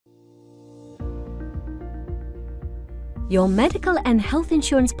Your medical and health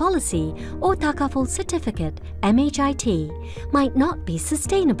insurance policy or takaful certificate (MHIT) might not be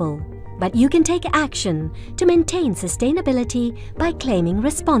sustainable, but you can take action to maintain sustainability by claiming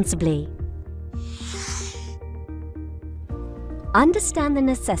responsibly. Understand the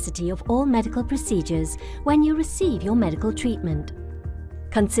necessity of all medical procedures when you receive your medical treatment.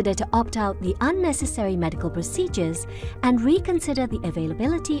 Consider to opt out the unnecessary medical procedures and reconsider the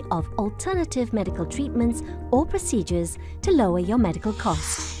availability of alternative medical treatments or procedures to lower your medical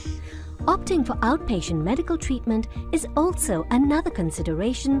costs. Opting for outpatient medical treatment is also another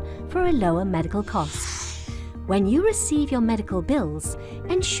consideration for a lower medical cost. When you receive your medical bills,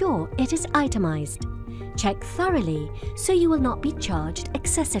 ensure it is itemized. Check thoroughly so you will not be charged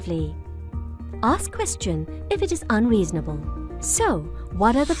excessively. Ask question if it is unreasonable. So,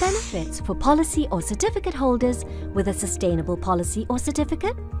 what are the benefits for policy or certificate holders with a sustainable policy or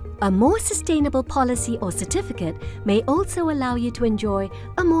certificate? A more sustainable policy or certificate may also allow you to enjoy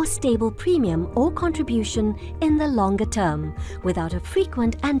a more stable premium or contribution in the longer term without a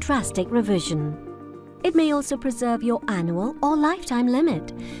frequent and drastic revision. It may also preserve your annual or lifetime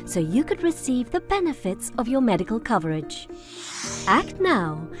limit, so you could receive the benefits of your medical coverage. Act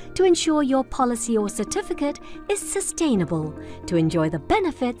now to ensure your policy or certificate is sustainable to enjoy the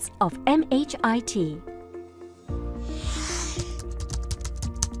benefits of MHIT.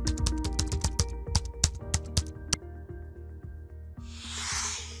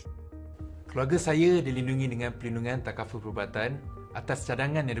 Keluarga saya dilindungi dengan perlindungan takaful perubatan atas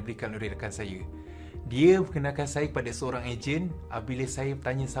cadangan yang diberikan oleh rekan saya. Dia perkenalkan saya kepada seorang ejen apabila saya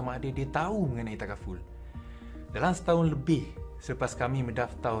bertanya sama ada dia tahu mengenai takaful. Dalam setahun lebih selepas kami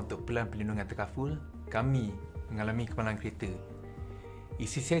mendaftar untuk pelan perlindungan takaful, kami mengalami kemalangan kereta.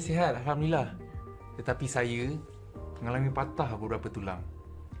 Isteri saya sihat, Alhamdulillah. Tetapi saya mengalami patah beberapa tulang.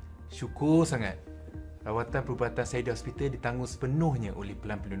 Syukur sangat, rawatan perubatan saya di hospital ditanggung sepenuhnya oleh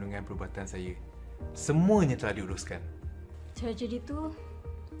pelan perlindungan perubatan saya. Semuanya telah diuruskan. Tragedi tu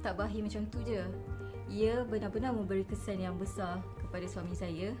tak berakhir macam tu je. Ia benar-benar memberi kesan yang besar kepada suami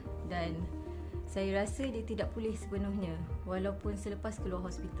saya dan saya rasa dia tidak pulih sepenuhnya walaupun selepas keluar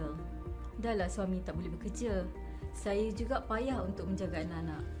hospital. Dahlah suami tak boleh bekerja. Saya juga payah untuk menjaga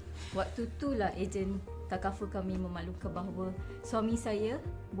anak-anak. Waktu itulah ejen takaful kami memaklumkan bahawa suami saya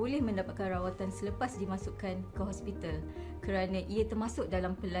boleh mendapatkan rawatan selepas dimasukkan ke hospital kerana ia termasuk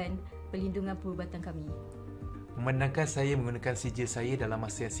dalam pelan perlindungan perubatan kami. Memandangkan saya menggunakan sijil saya dalam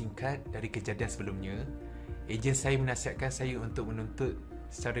masa yang singkat dari kejadian sebelumnya, ejen saya menasihatkan saya untuk menuntut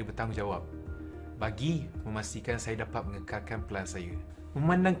secara bertanggungjawab bagi memastikan saya dapat mengekalkan pelan saya.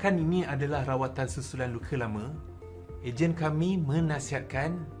 Memandangkan ini adalah rawatan susulan luka lama, ejen kami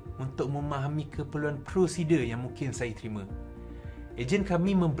menasihatkan untuk memahami keperluan prosedur yang mungkin saya terima. Ejen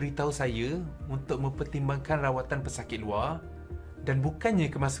kami memberitahu saya untuk mempertimbangkan rawatan pesakit luar dan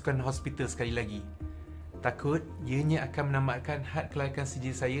bukannya kemasukan hospital sekali lagi. Takut ianya akan menamatkan had kelayakan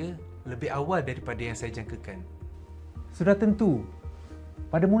sijil saya lebih awal daripada yang saya jangkakan. Sudah tentu,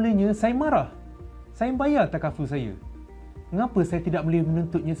 pada mulanya saya marah. Saya bayar takaful saya. Mengapa saya tidak boleh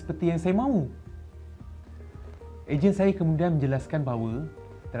menuntutnya seperti yang saya mahu? Ejen saya kemudian menjelaskan bahawa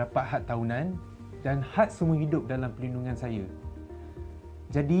terdapat had tahunan dan had seumur hidup dalam perlindungan saya.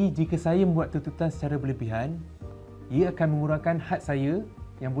 Jadi, jika saya membuat tuntutan secara berlebihan, ia akan mengurangkan had saya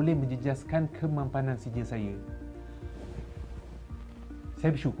yang boleh menjejaskan kemampanan sijil saya.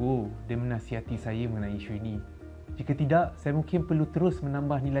 Saya bersyukur dia menasihati saya mengenai isu ini. Jika tidak, saya mungkin perlu terus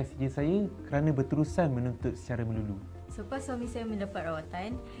menambah nilai sijil saya kerana berterusan menuntut secara melulu. Selepas suami saya mendapat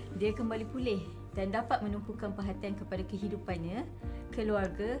rawatan, dia kembali pulih dan dapat menumpukan perhatian kepada kehidupannya,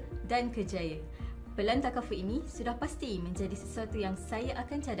 keluarga dan kerjaya. Pelan takaful ini sudah pasti menjadi sesuatu yang saya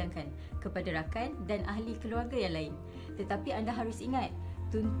akan cadangkan kepada rakan dan ahli keluarga yang lain. Tetapi anda harus ingat,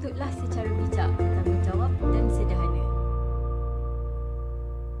 tuntutlah secara bijak, bertanggungjawab dan sederhana.